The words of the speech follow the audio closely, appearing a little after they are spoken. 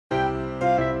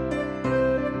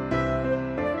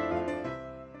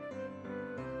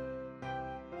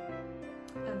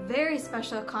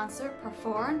special concert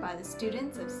performed by the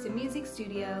students of Simusique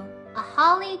Studio. A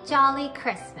holly jolly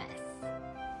Christmas.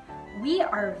 We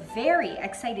are very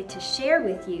excited to share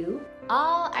with you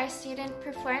all our student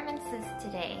performances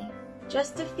today.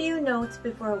 Just a few notes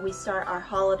before we start our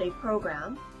holiday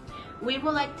program. We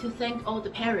would like to thank all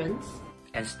the parents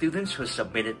and students who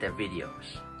submitted their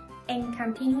videos. And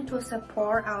continue to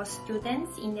support our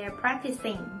students in their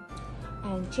practicing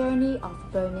and journey of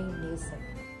learning music.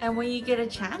 And when you get a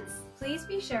chance, please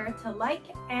be sure to like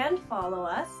and follow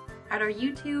us at our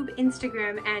YouTube,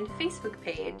 Instagram, and Facebook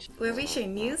page, where we share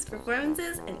news,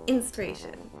 performances, and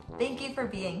inspiration. Thank you for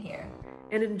being here.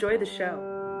 And enjoy the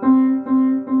show.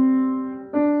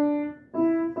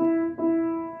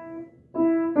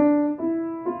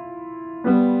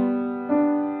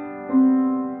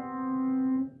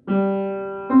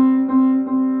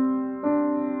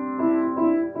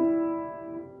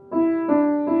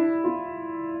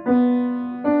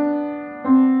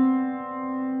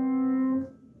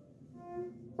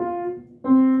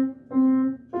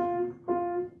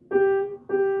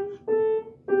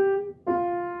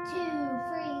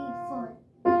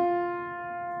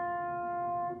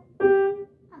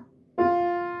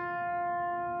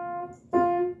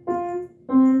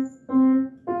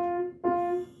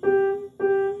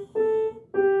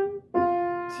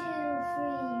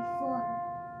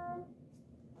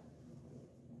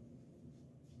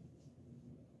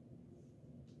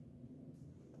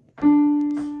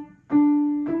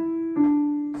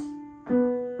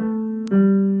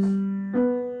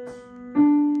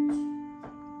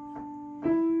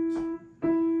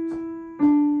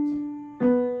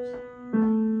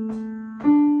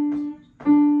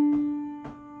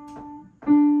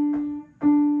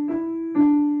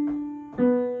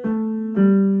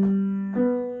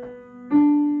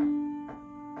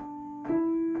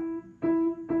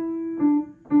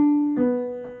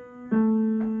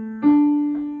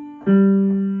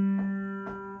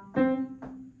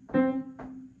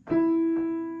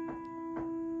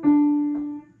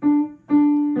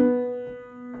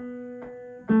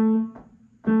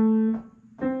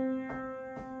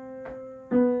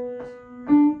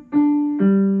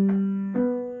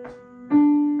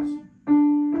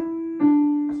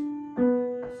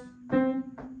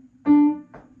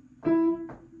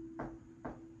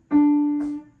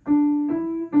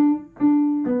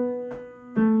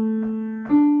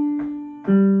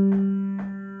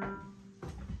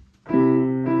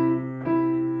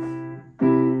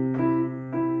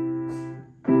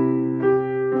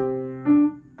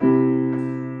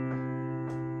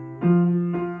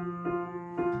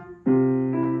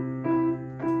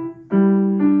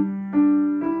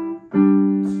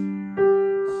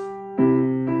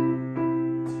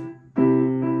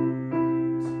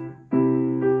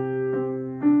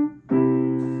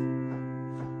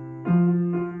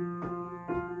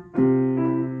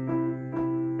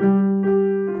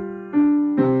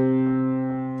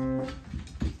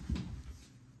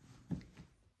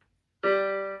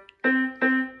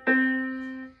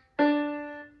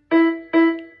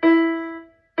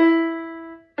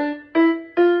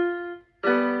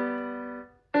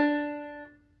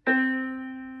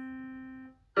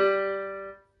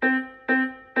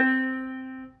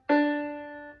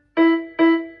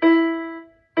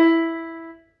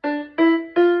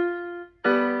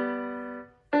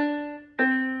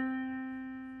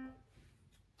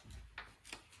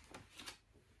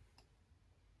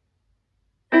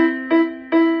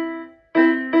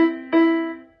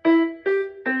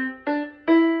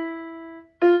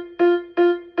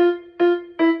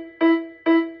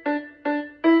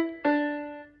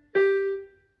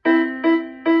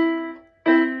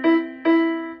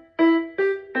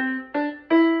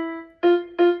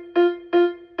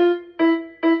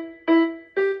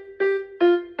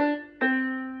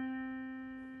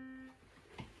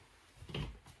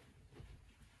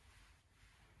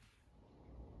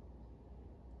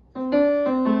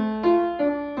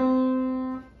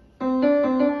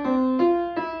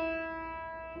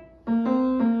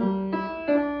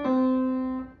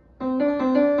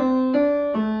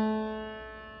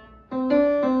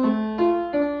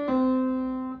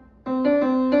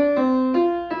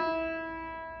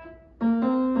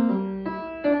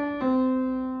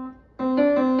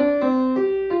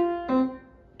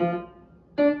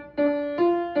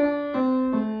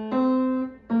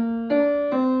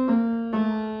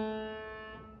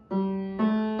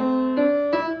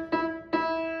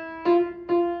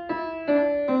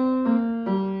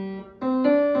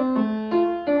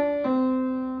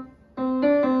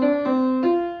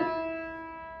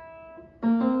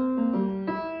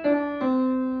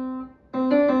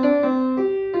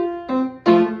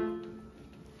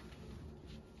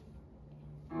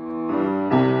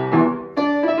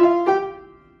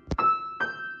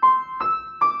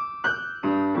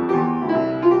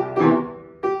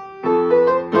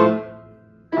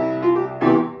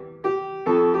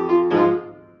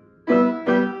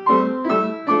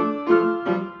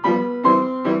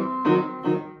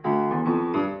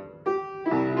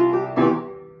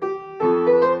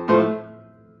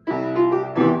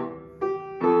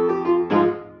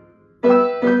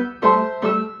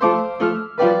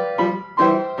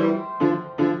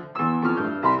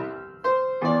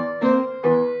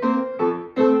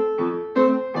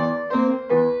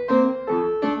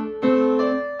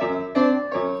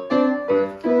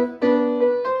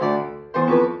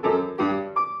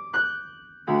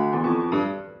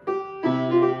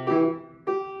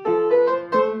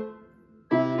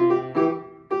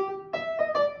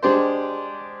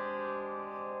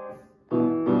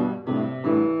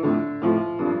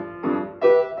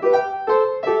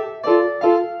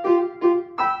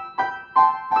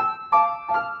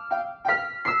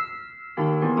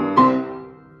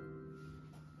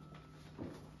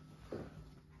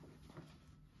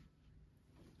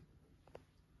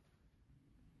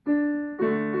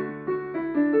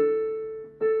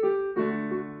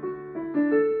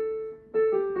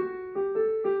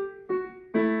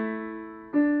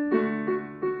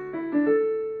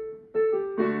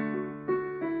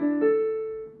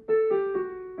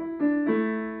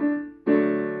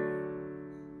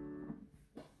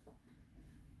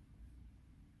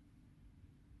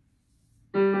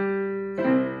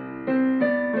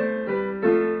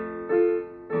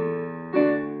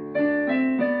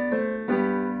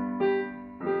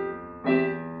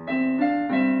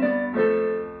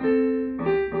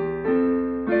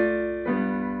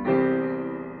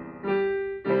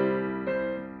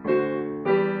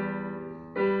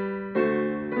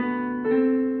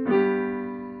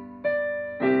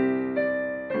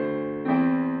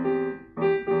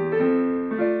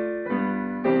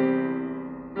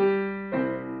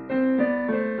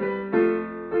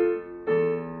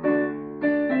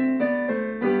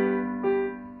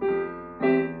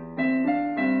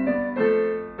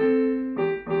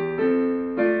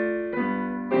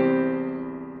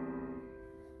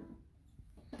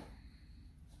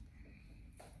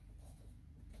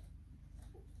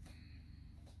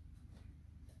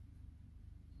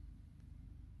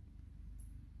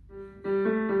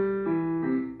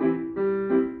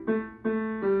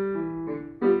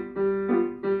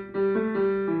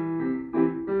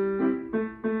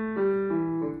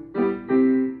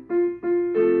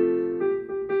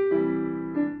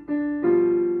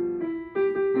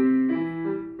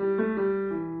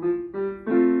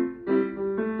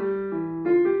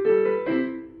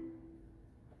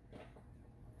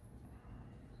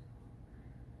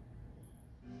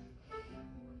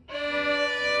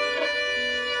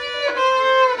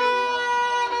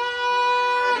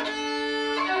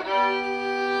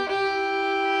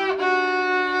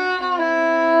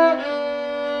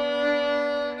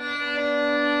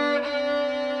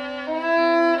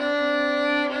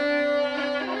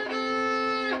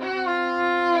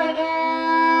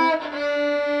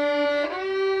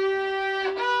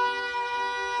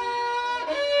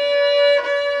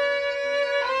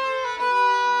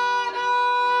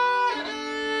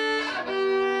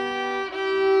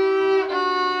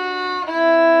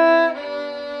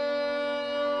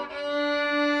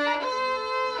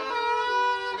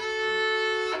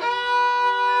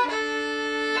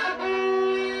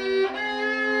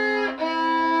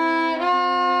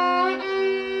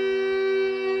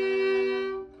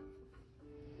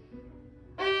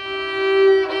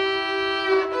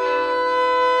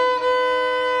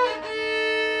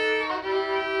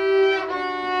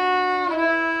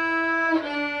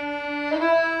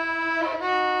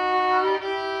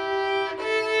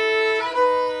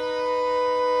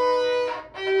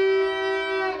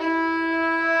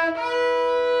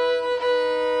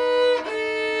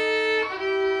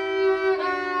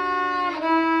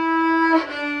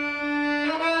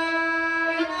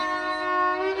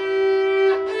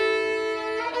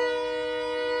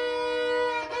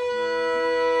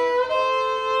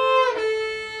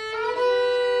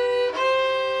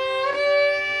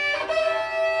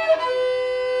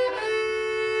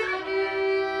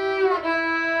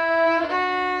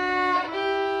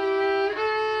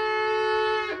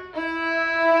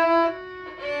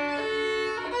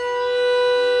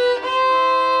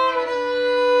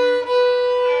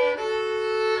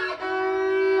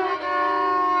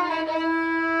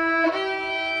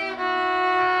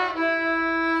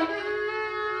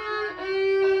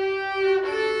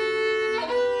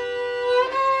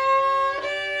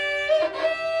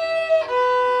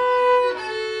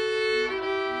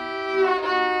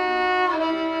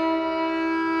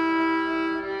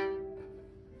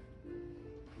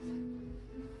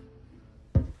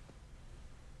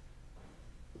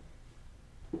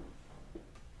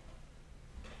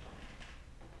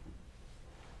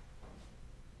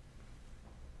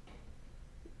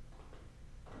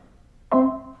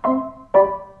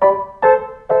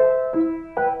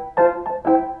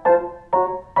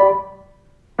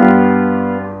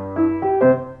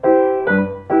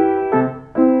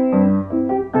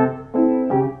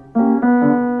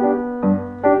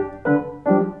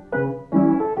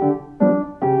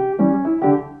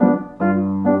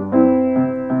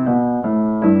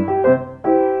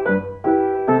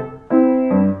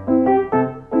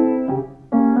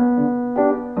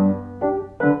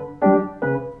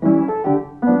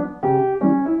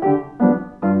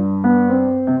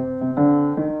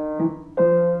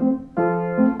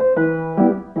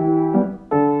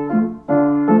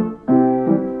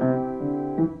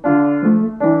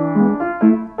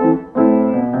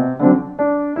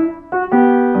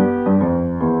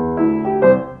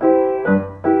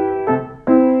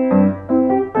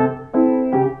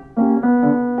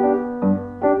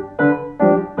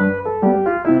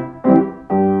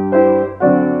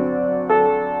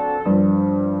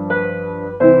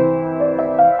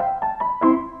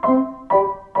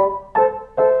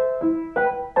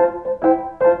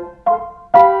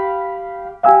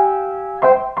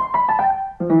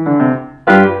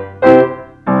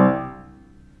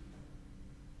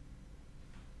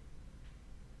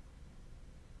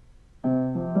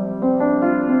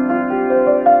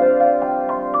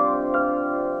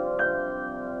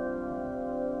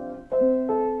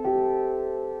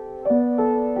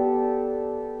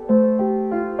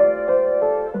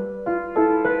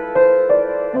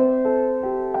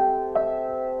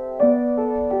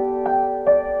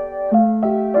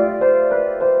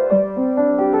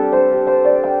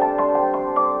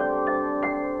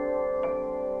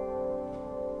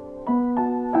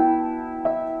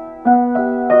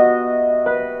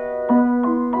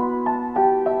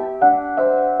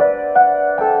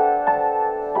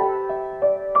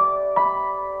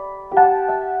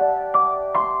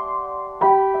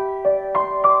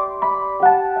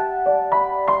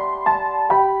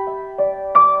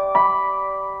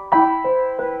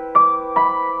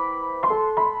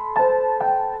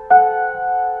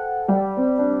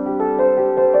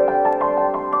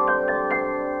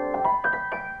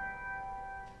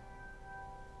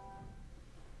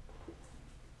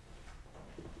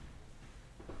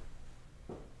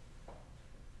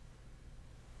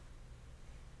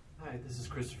 this is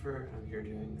Christopher. I'm here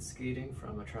doing the skating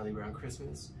from A Charlie Brown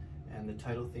Christmas and the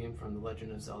title theme from The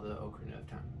Legend of Zelda: Ocarina of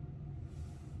Time.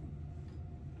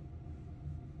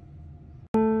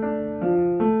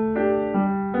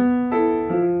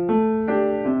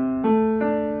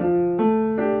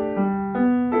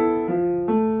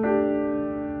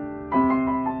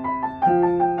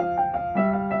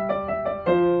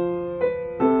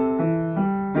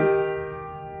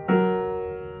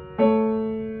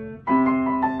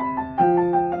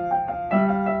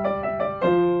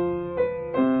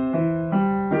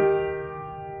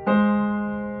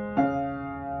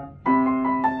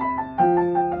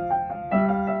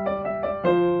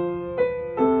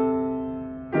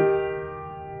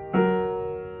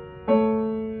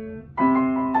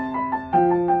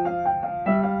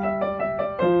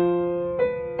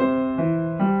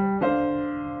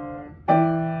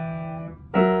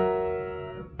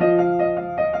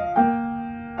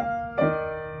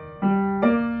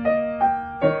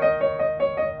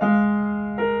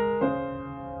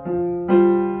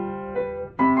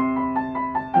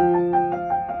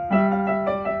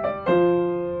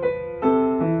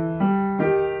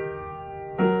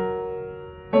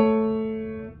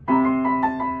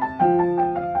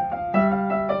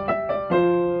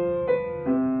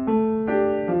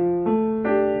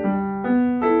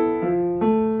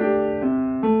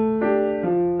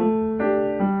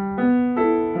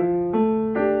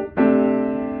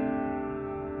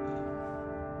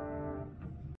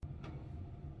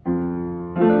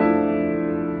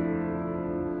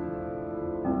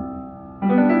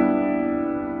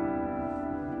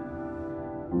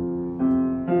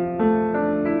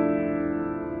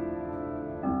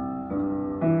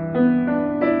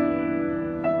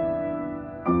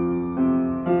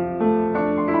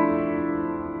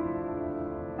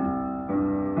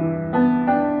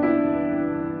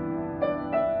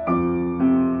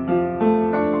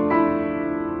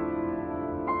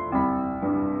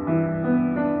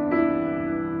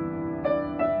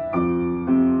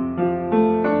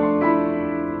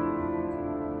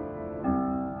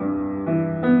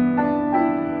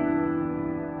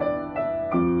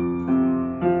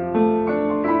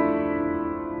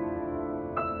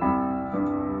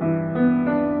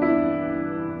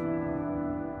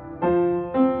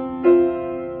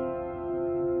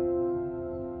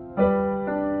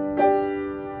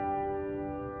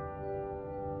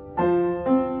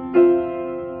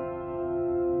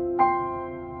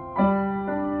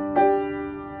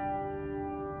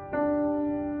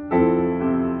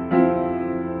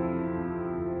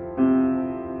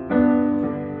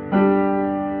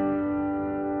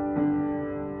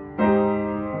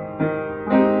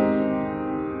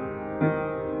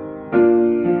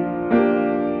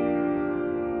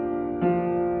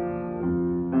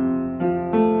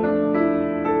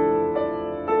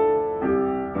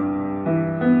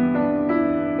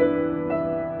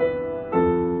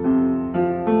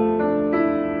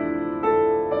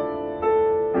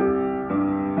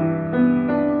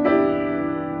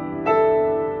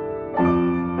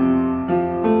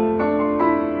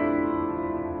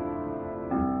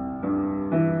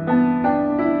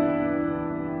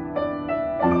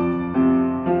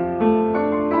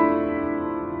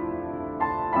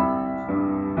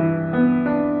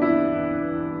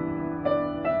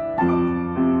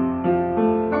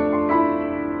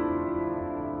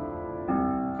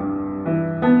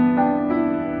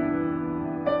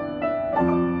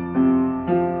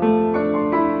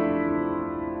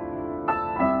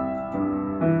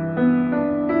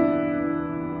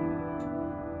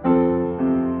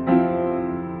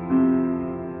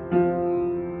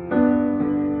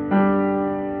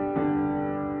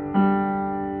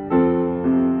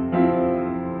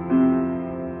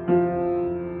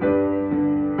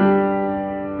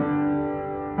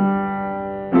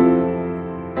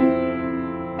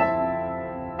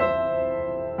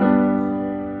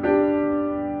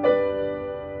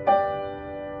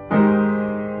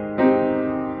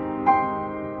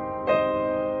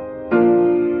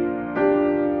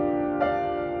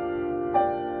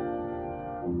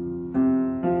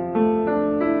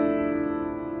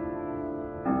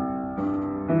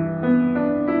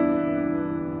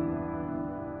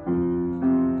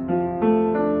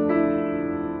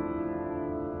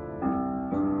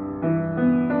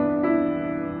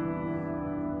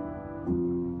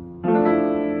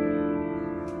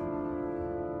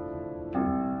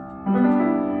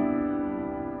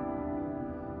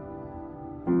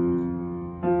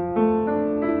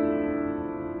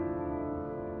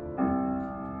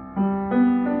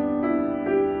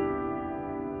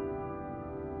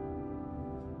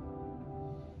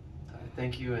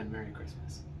 Thank you and Merry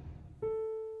Christmas.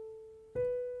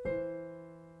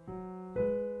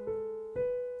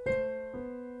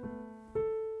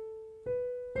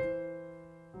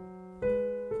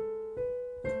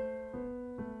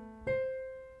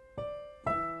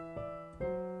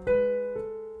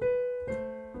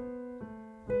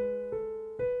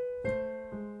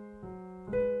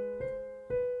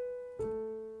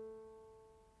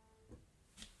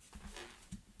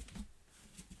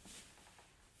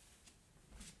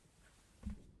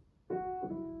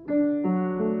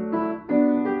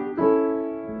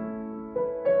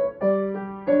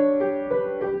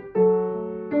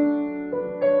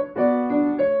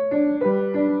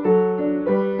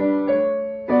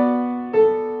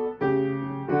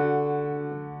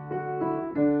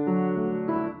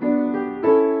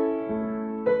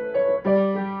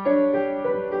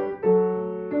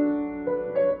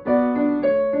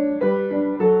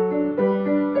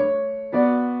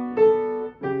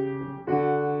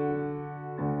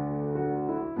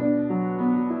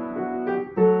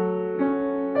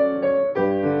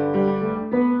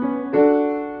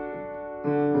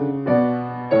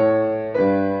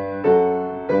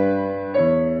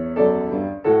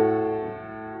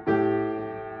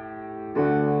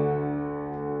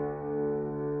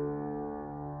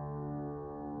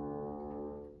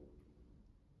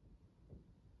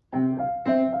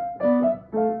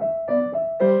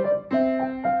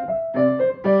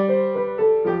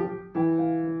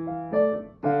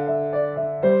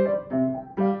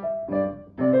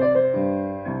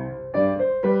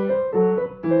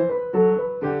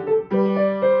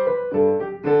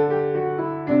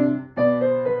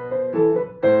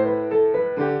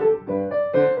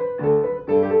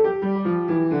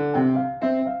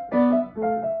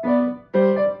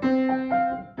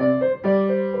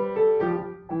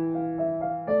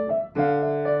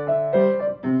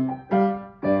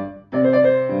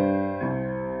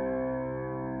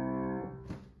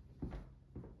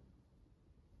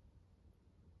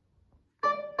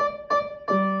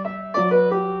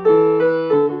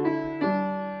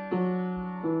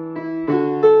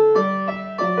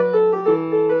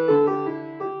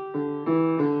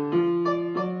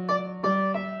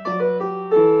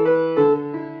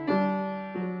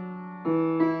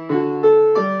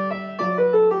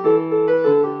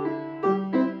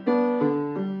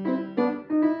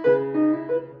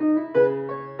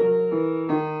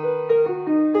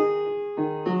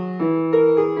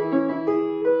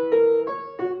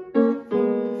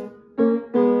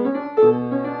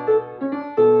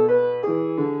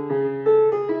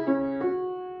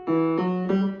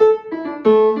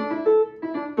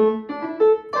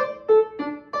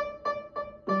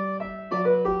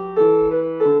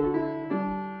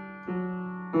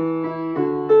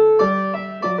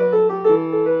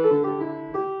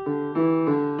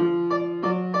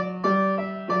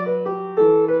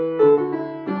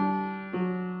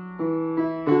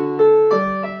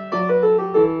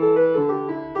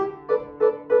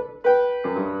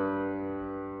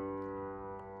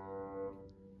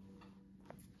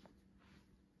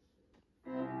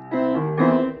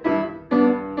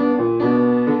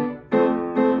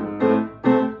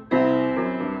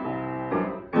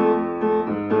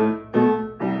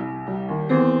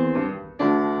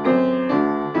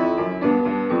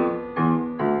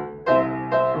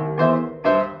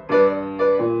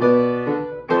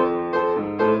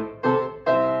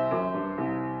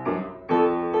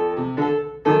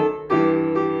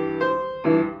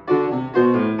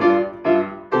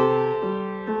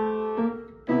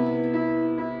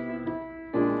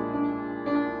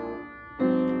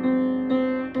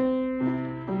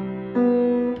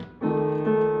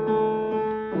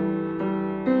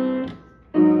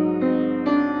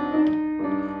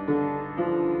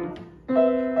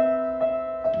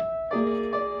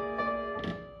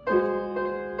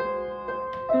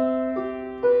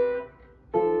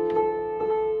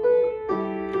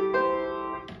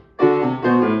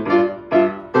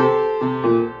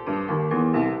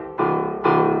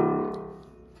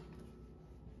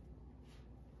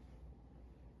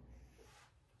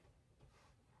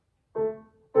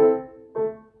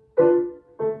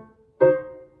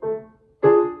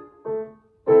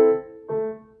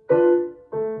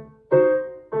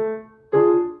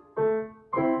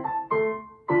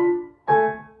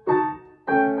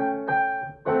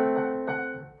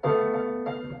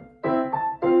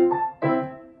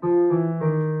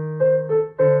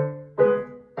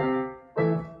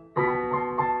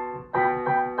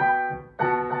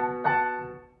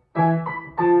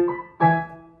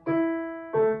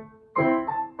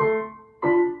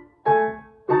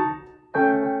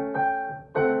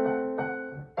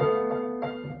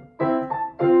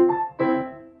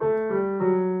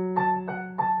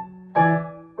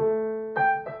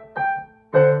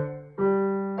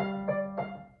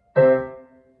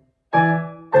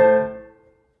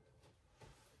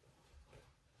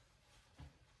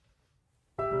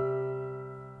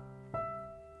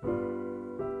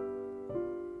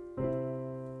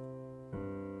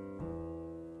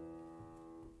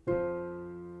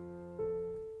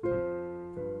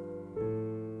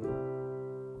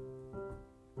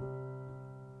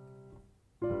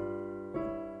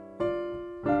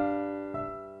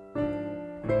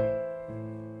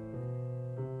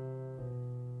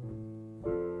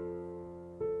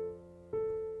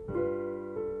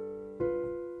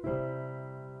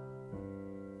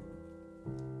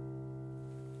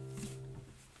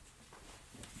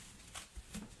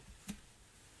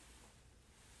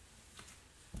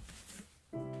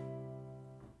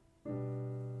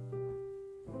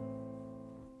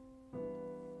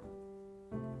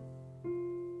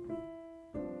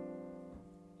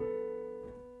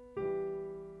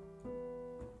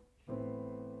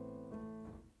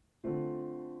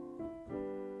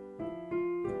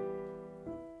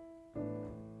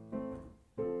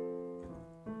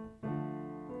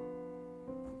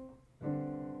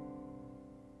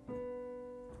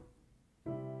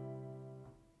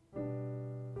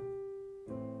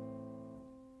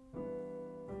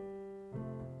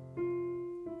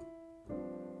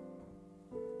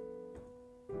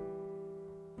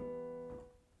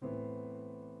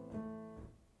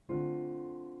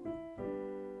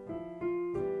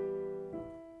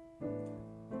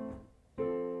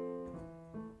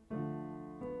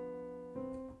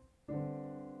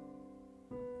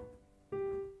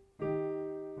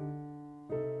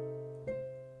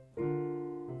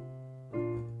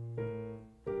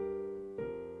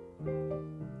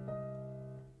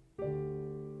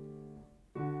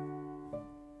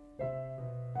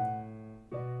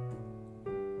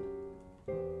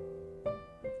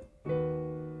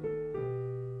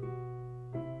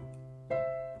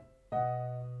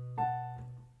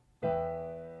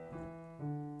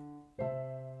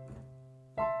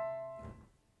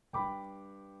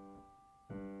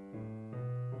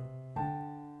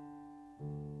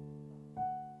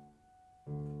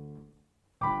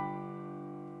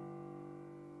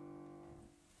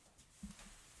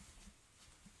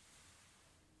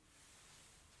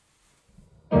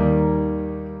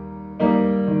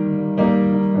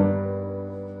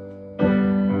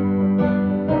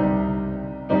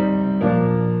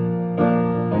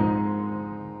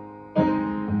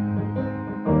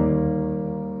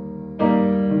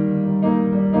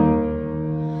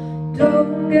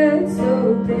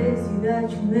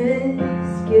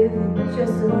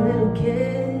 just a little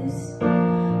kiss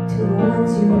to the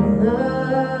ones you love.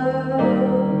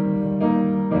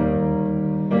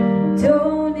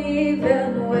 Don't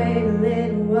even wait a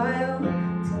little while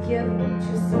to give them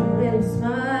just a little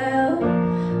smile.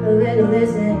 A little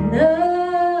is enough.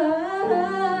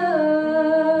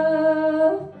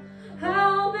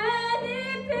 How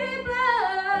many people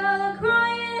are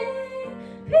crying?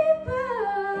 People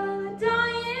are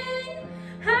dying.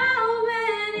 How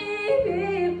many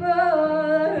people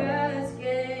are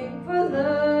asking for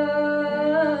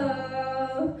love?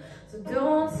 So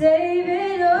don't save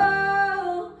it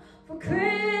all for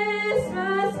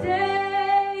Christmas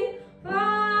Day.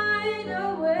 Find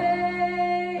a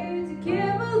way to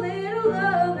give a little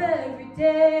love every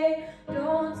day.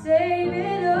 Don't save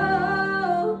it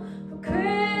all for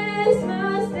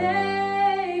Christmas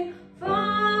Day.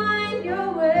 Find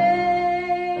your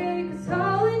way, 'cause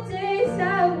holidays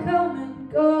have come and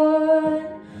gone,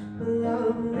 but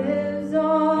love lives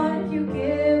on if you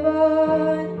give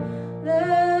on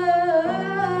love.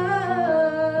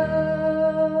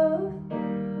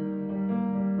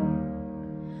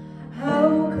 How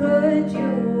could you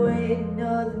wait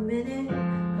another minute? A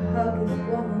hug is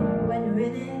warmer when you're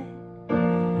in it,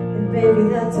 and baby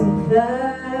that's a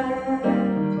fact.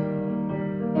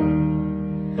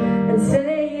 And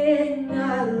saying I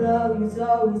love you's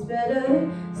always better.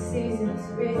 Seasons,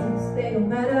 reasons, they don't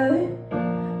matter,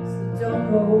 so don't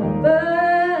hold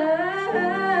back.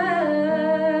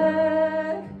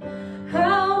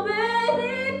 How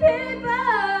many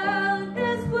people in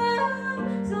this world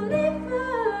still live in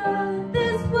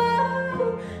this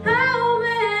world? How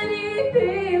many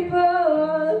people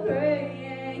are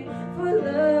praying for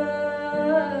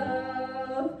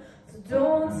love? So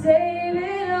don't save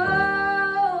it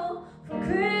all for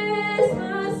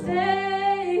Christmas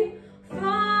Day.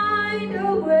 Find a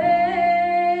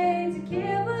way to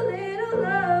give a little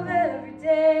love every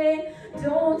day.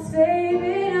 Don't save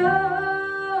it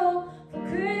all for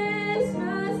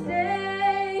Christmas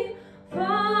Day.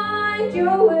 Find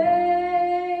your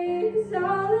way, 'cause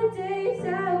holidays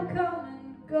have come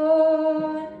and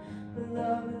gone, but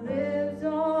love lives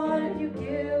on if you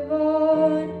give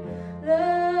on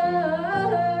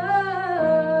love.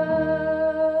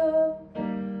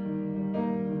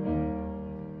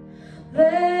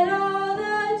 Let all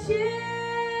the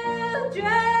children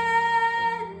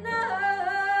know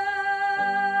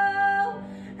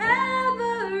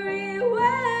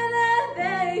everywhere that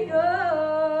they go,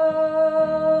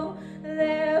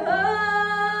 their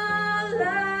whole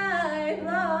life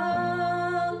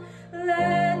long.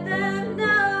 Let them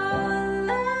know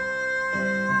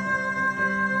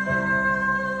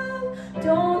love.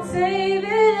 Don't save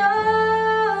it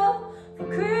all for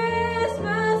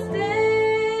Christmas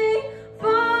Day.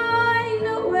 Find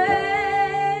a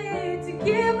way to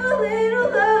give a little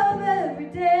love every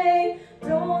day.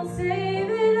 Don't save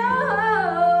it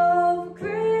all for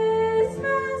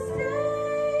Christmas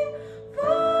Day.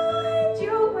 Find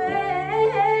your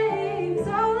way, 'cause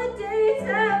holidays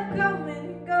have come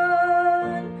and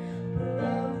gone, but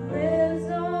love lives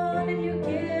on if you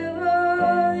give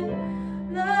on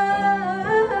love.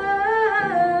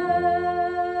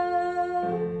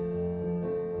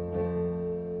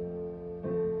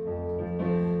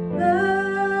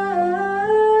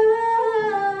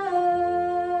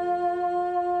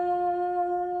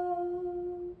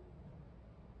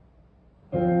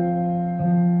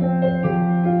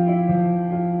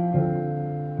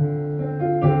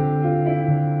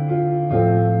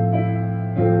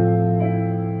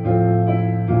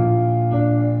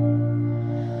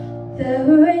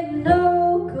 There ain't no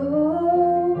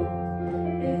gold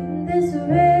in this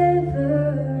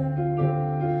river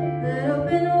that I've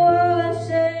been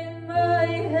washing my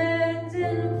hands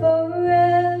in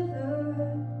forever.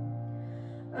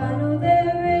 I know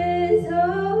there is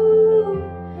hope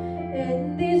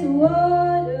in these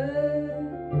waters,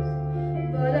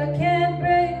 but I can't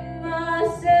bring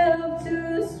myself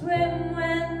to swim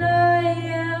when I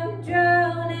am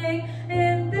drowning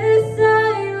in this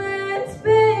silence,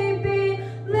 baby.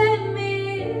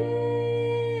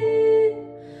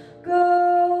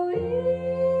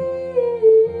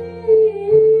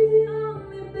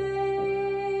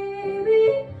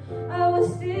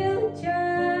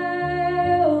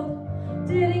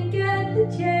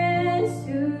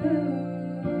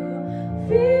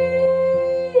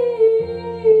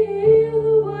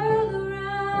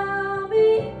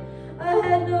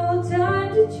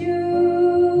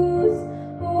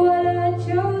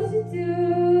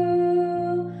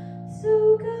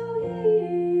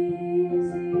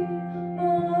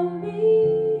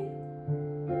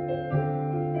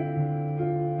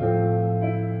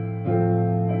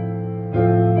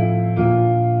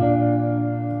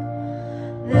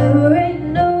 There ain't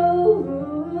no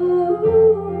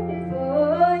room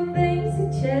for things to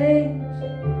change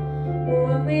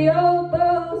when we all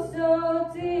both so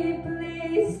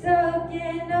deeply stuck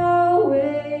in our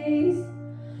ways.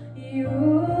 You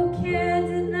can't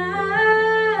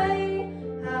deny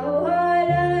how hard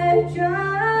I've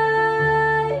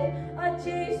tried. I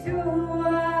changed who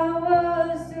I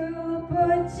was to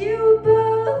put you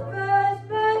both first,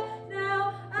 but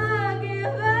now I give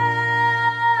up.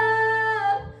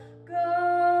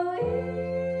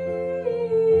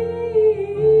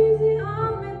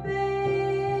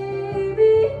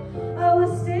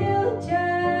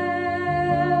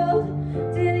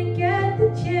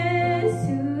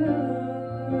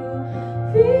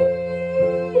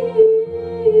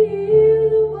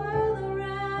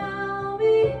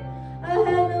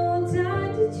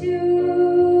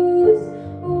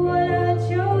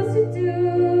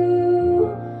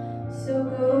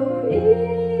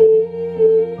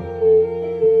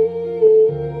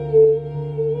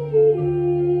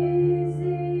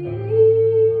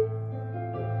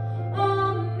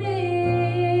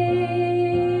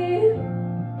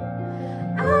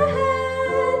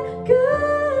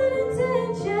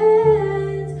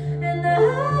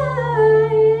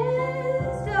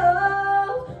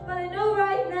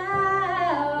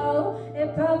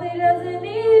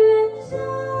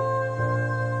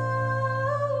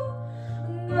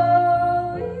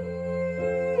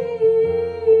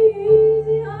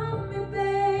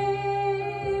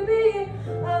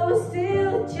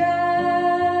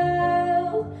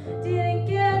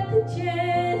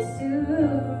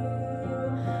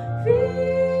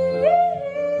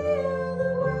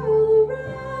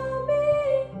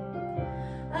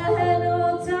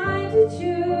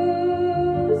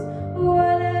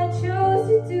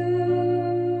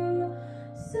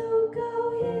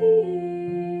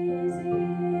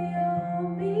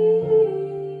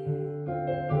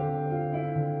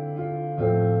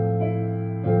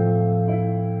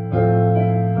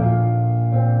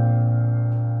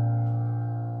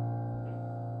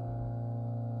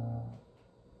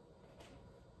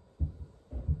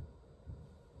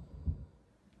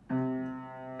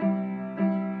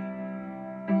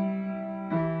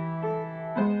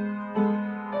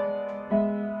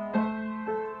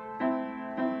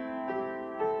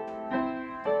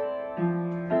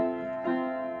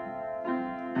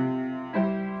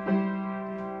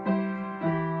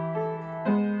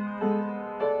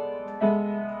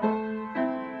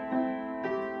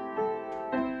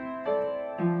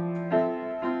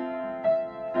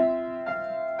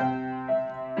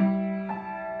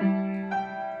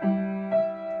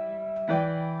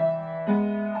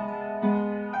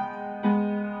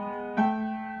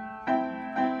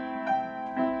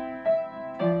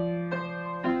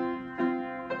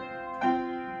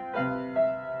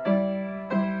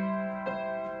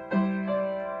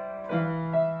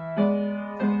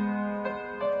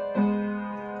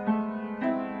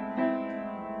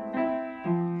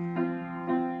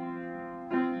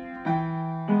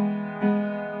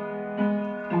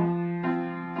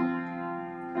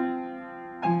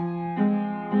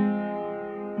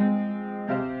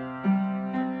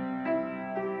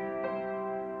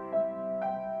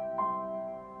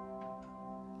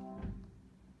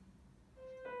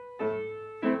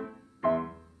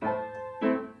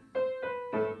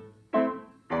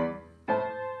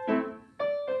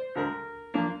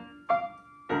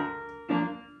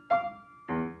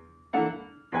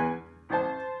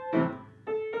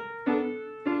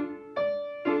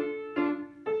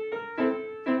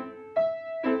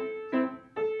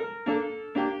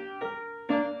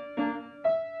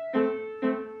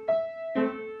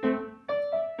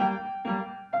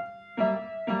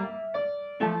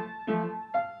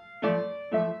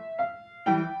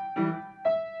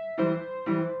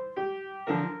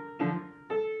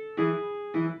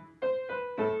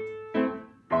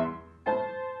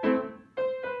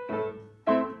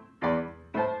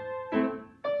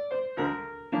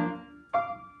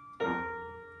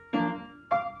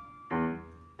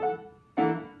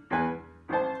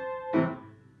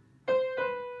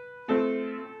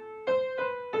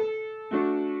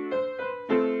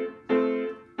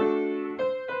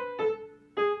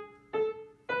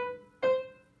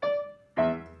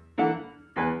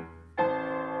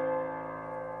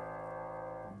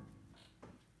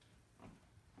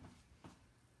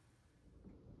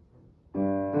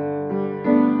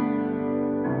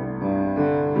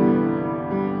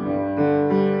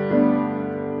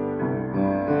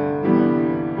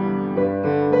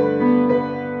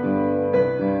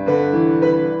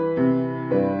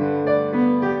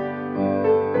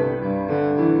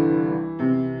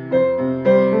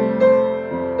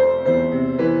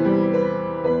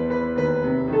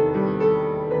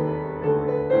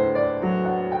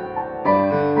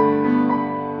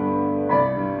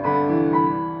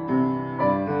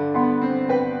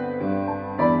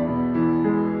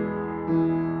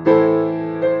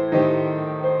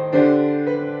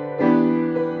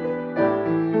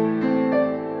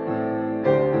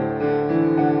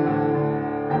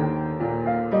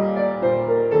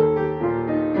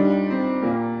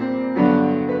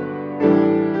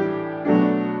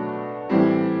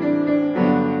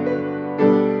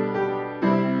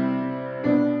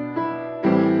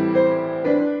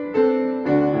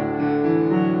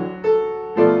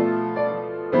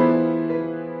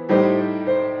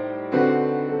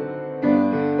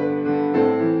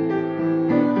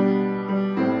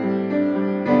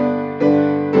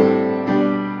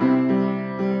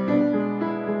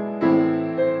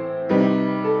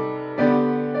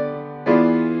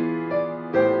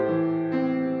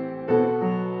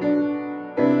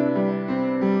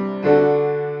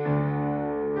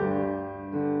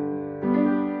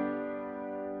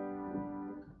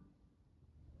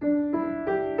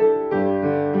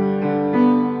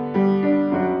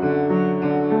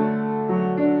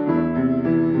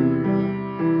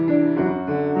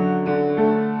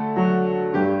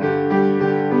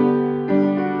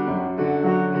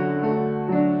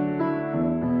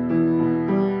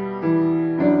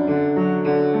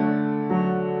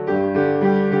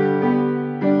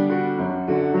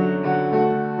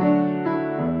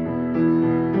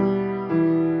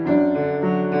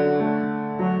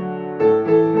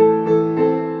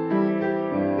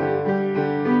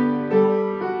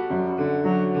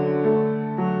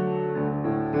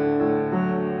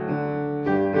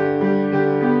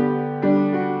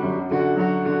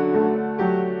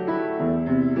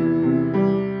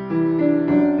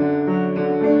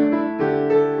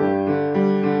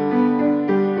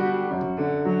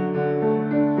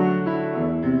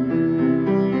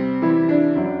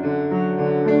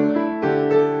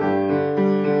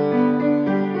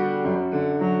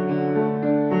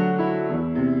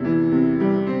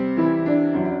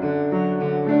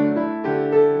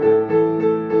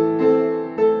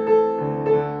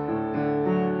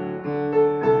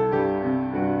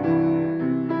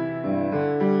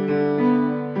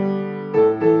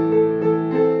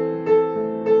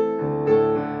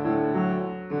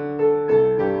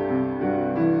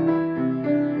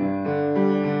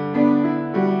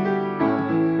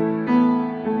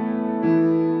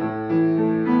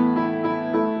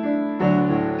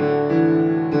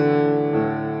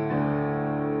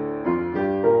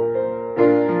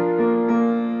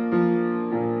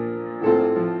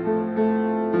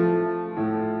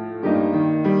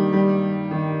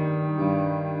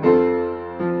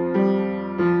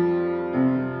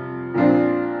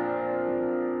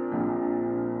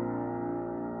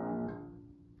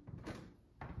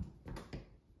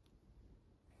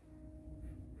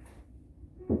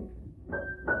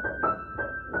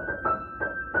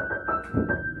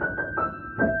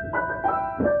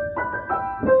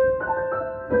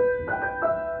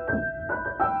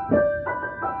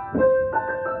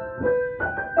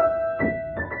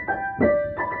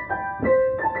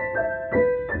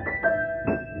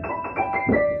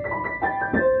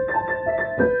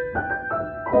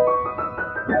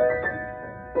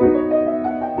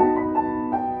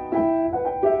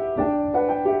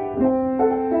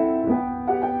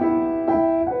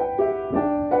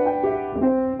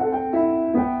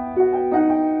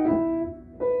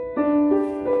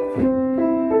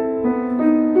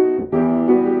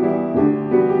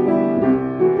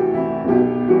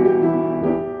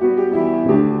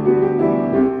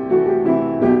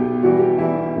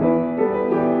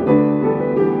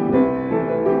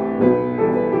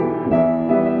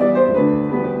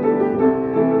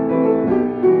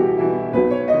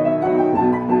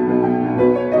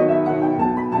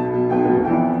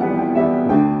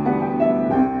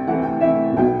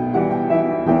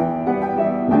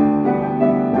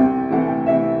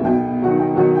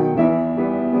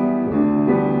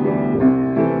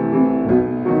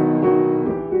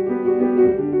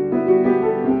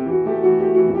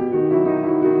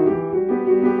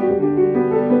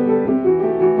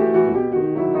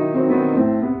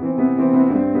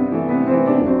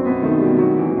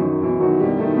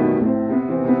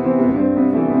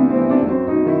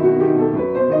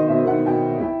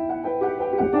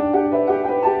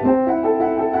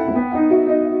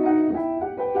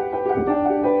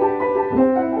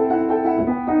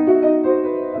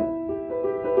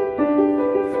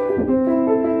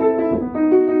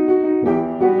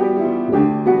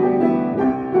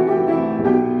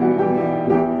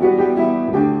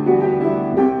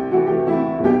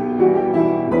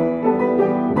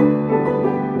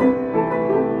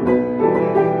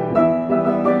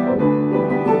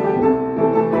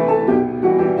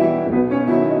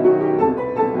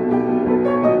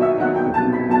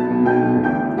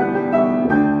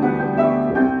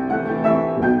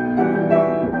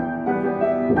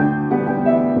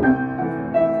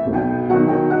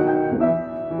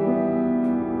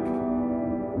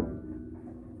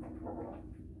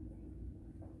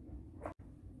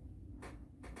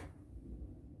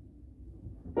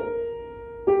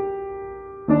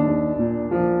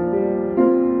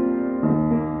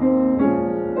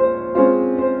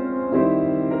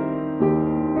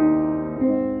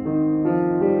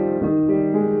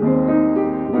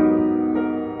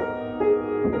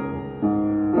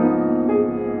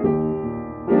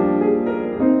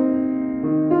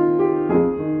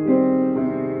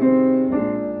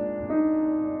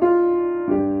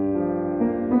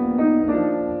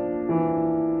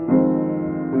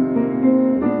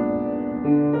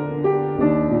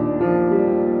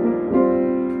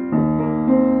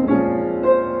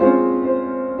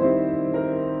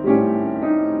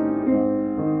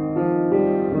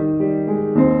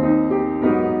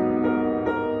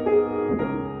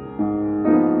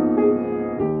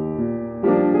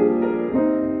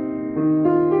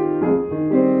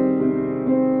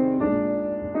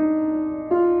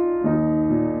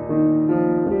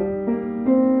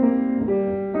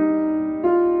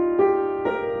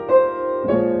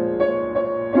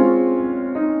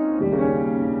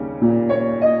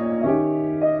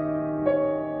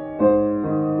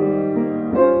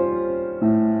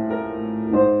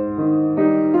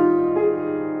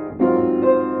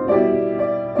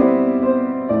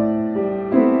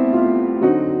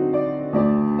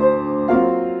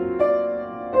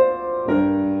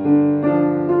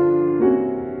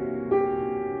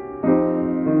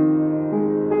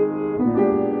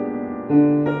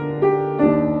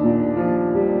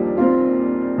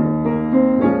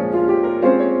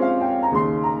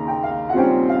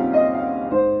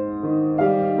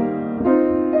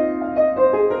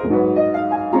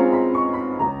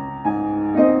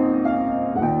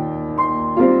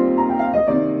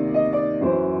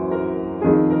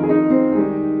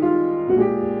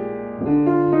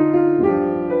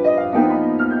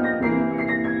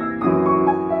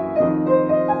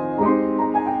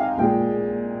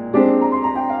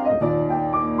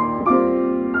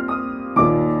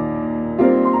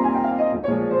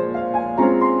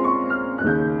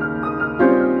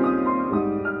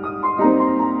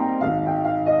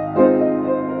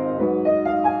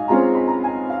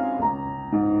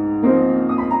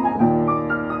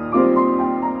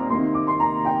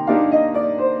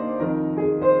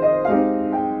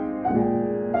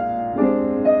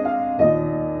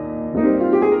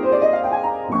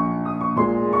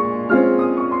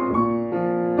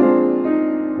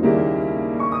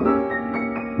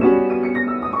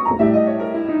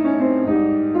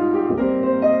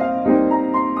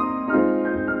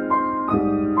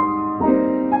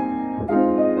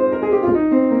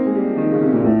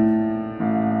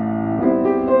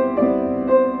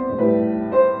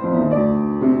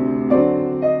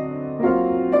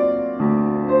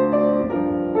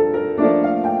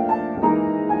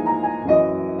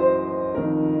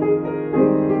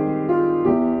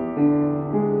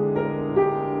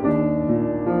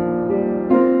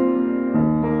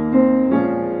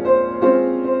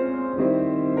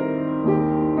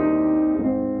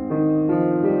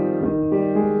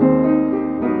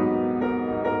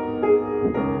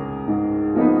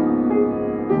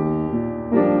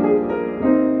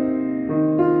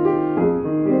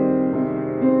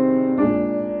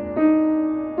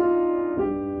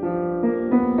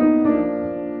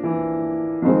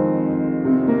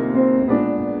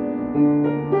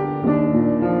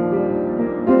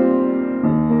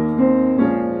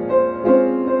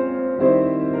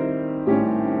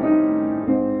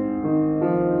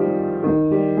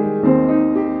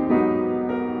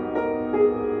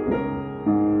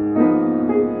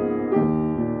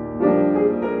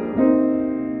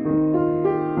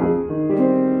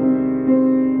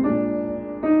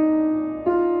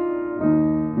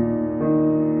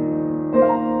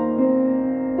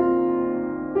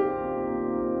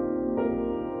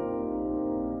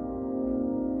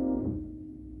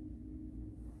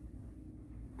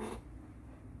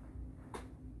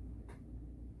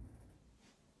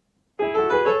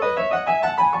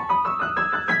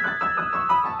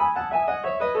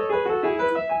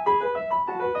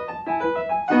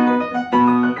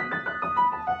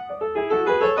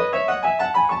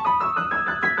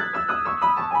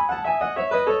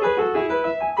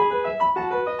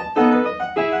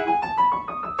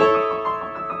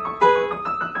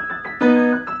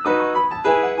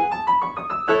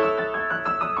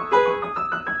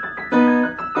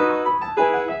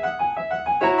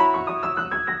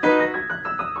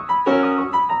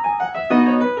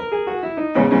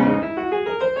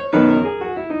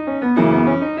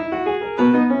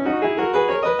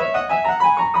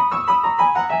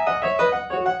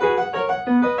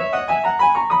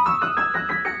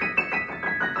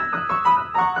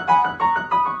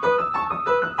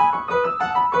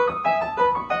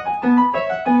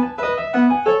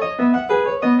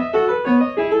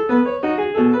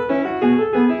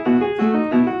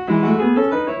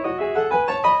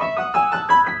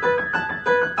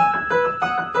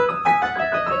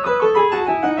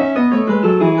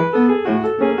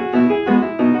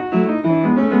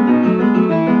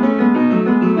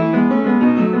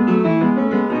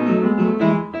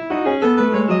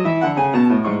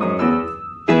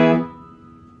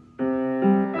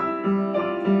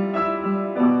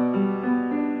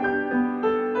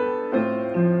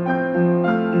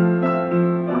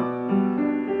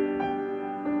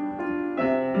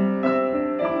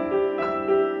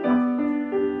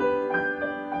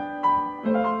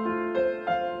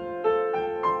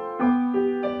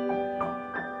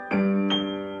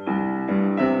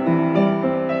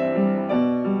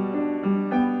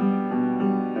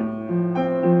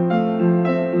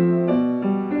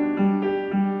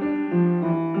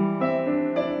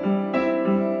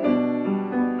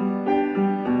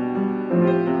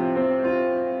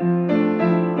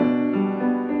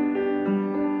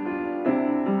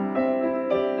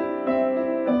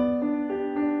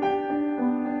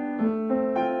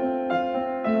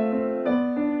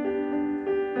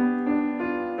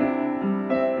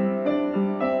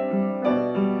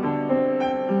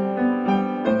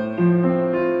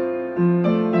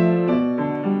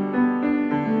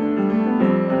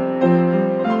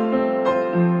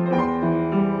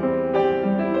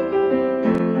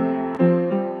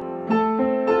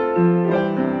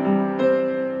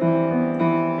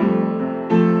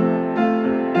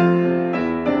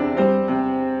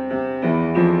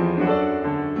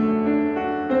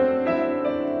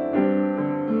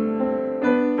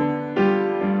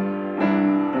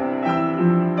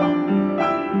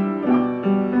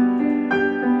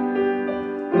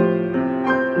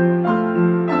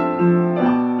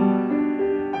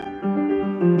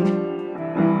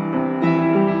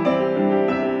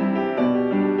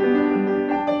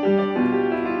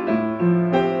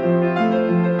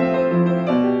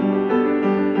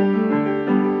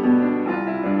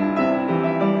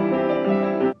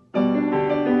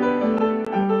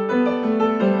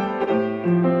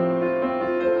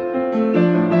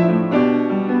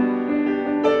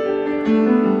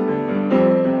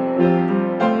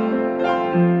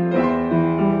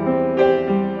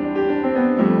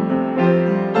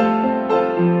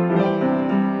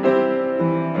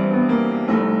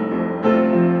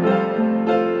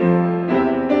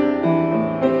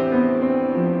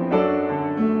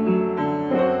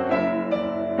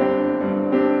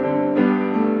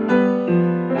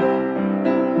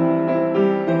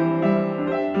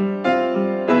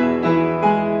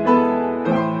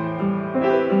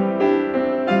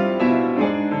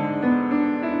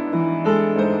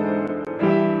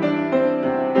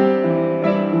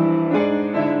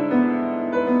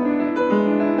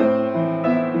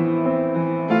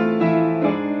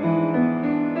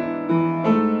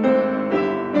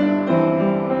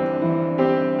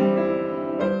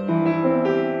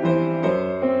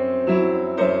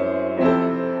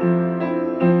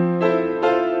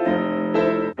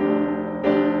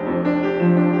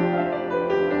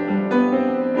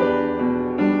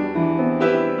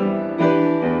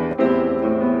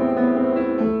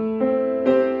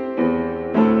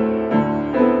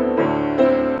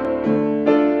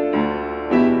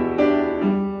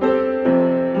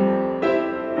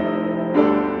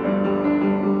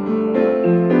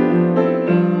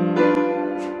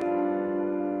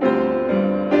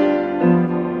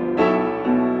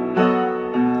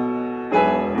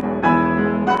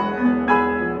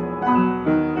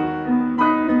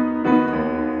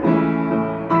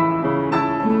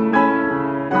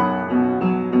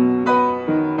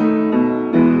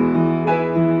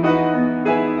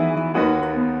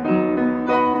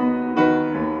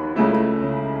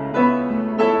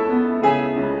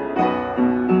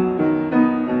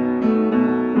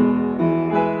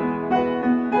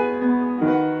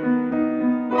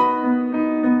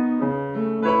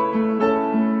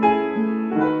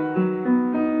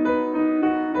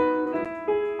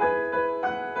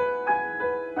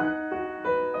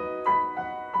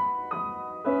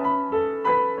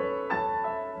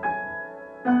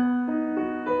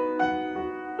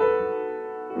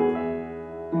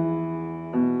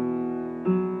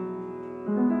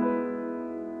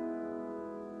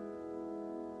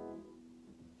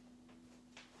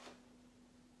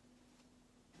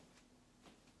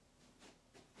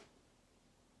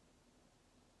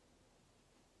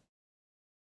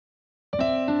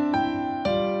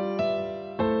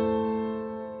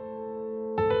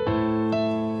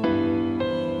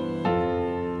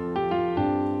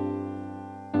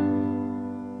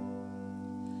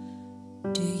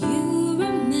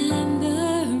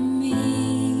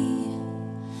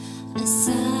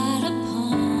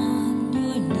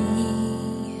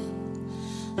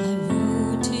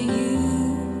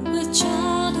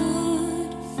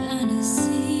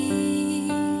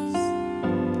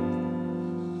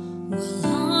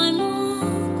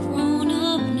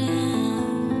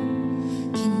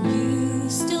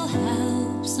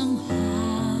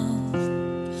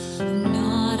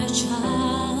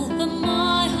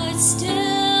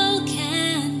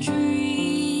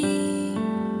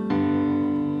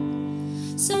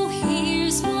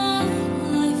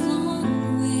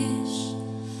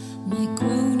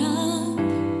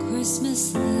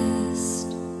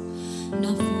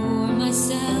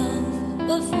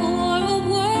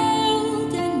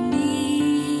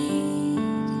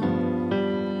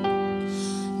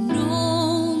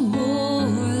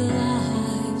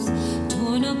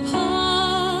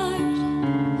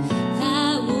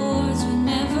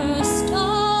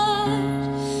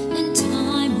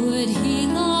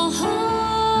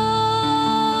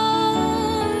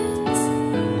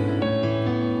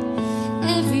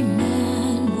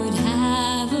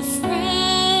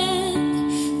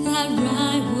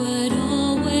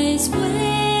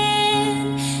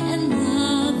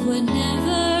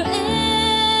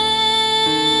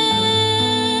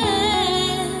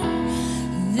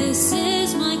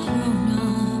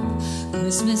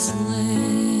 Christmas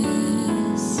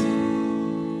list.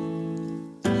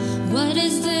 What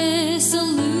is this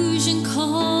illusion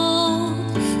called?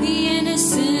 The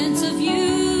innocence of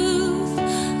youth,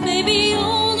 maybe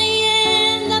only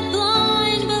in that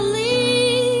blind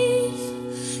belief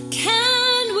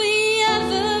can we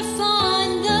ever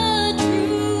find the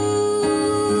truth.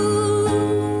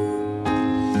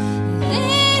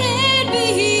 There'd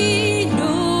be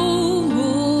no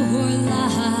more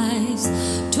lives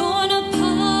torn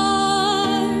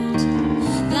apart,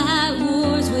 that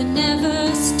wars would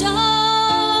never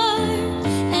start,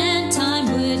 and time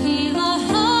would heal our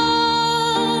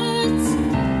hearts,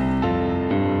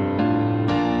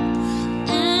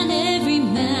 and every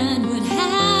man would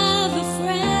have a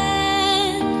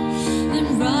friend, and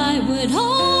right would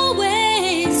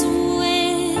always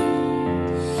win,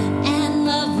 and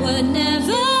love would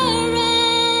never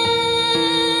end.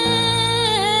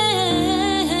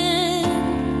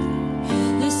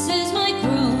 This is my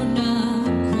grown-up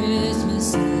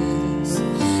Christmas list.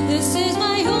 This is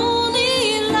my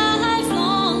only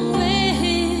lifelong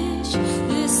wish.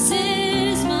 This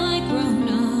is my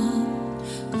grown-up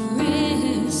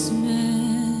Christmas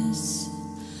list.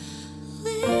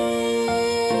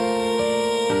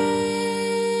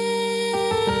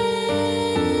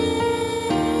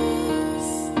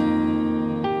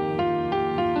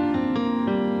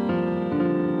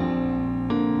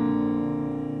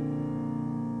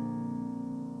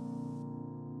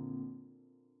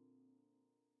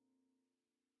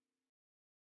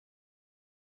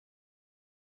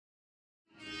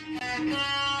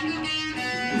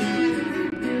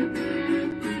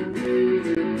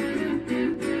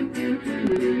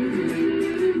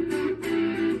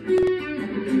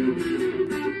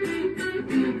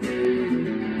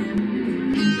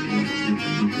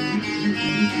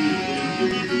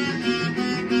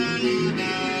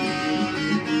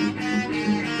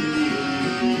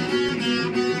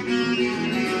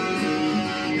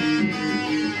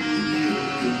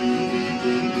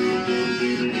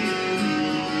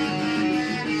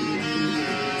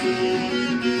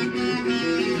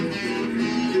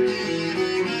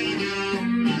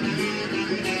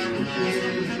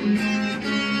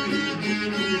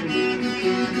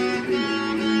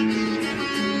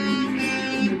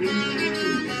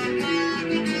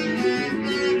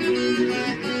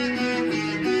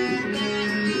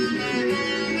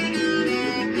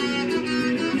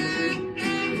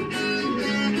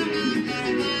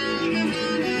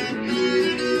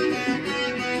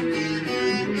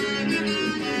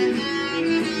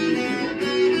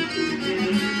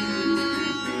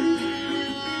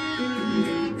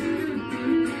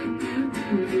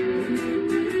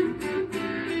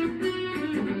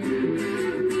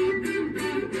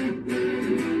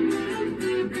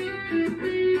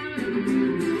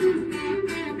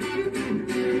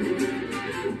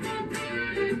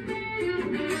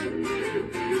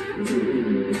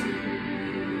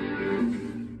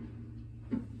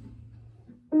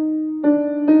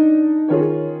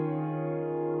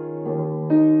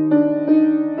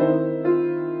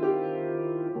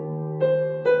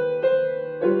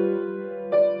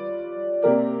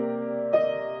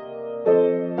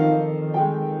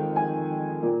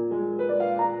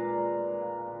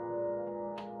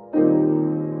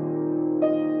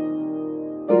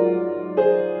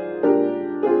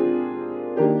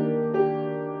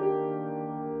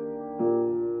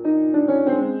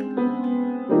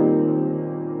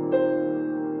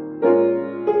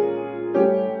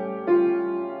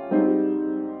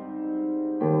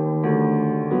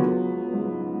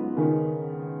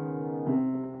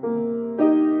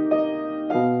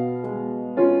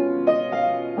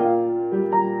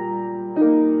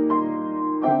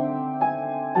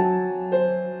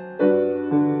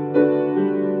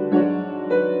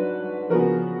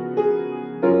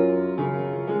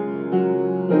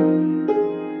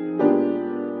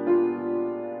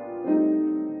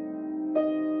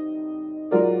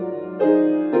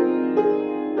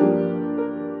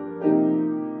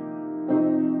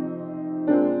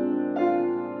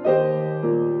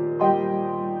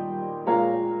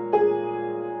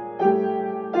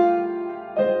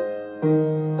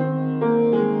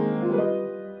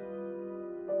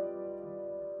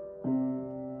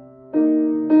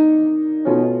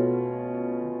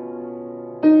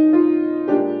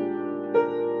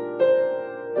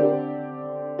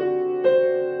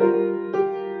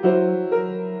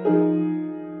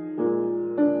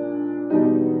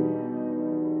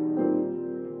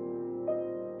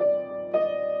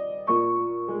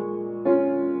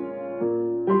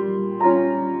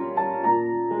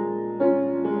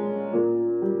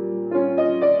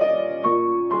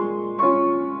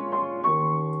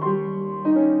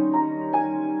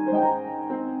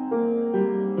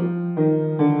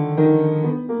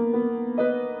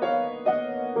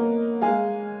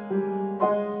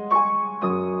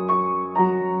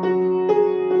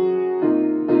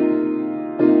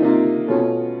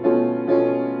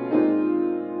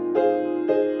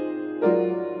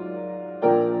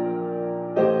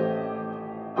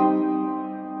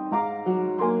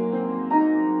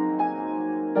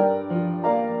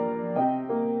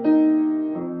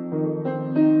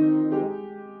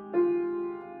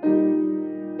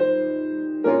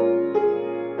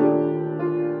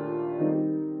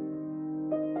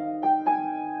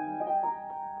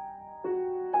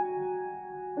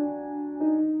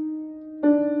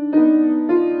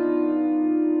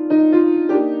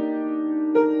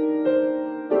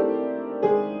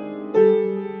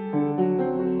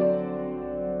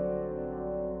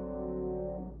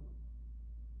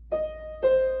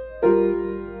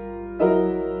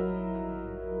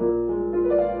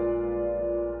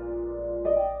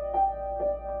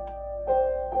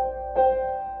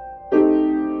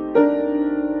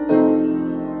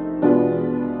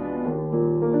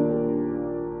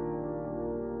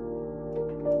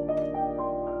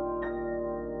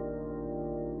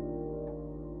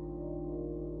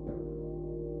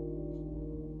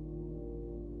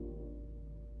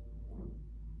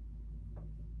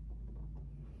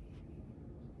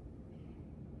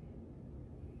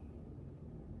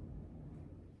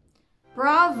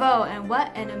 Bravo! And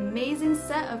what an amazing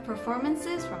set of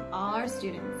performances from all our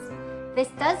students. This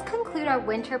does conclude our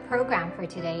winter program for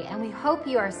today, and we hope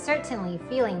you are certainly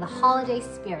feeling the holiday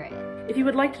spirit. If you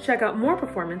would like to check out more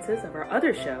performances of our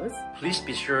other shows, please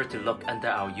be sure to look under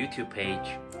our YouTube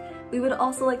page. We would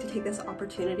also like to take this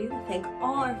opportunity to thank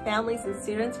all our families and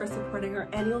students for supporting our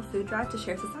annual food drive to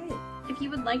Share Society. If you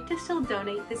would like to still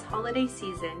donate this holiday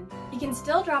season, you can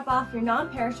still drop off your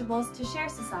non-perishables to Share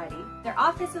Society. Their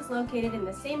office is located in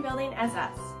the same building as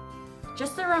us.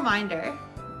 Just a reminder,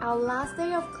 our last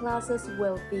day of classes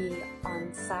will be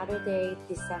on Saturday,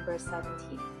 December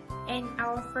 17th. And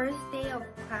our first day of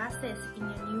classes in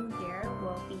the new year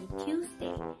will be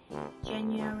Tuesday,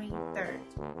 January 3rd.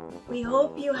 We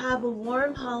hope you have a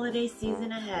warm holiday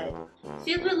season ahead,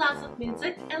 filled with lots of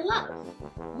music and love.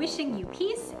 Wishing you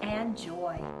peace and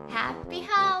joy. Happy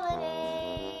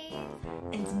holidays!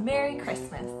 And Merry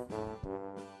Christmas!